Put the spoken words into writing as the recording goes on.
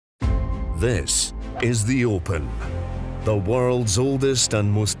This is the Open, the world's oldest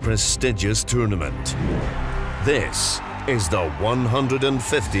and most prestigious tournament. This is the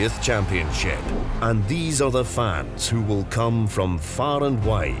 150th championship, and these are the fans who will come from far and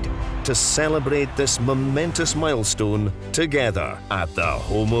wide to celebrate this momentous milestone together at the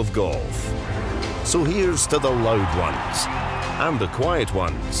home of golf. So here's to the loud ones and the quiet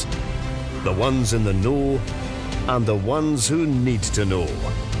ones, the ones in the know and the ones who need to know,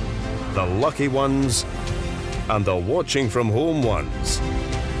 the lucky ones and the watching from home ones.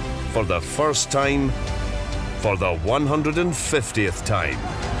 For the first time, for the 150th time.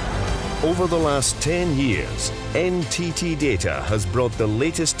 Over the last 10 years, NTT DATA has brought the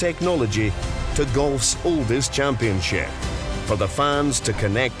latest technology to golf's oldest championship, for the fans to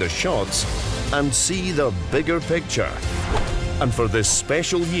connect the shots and see the bigger picture. And for this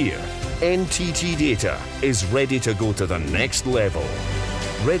special year, NTT DATA is ready to go to the next level,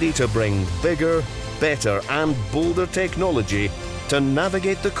 ready to bring bigger, better and bolder technology to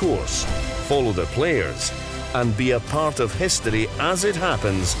navigate the course, follow the players, and be a part of history as it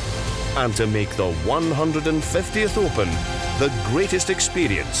happens, and to make the 150th Open the greatest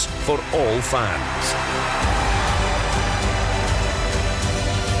experience for all fans.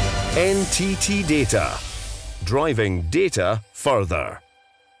 NTT DATA, driving data further.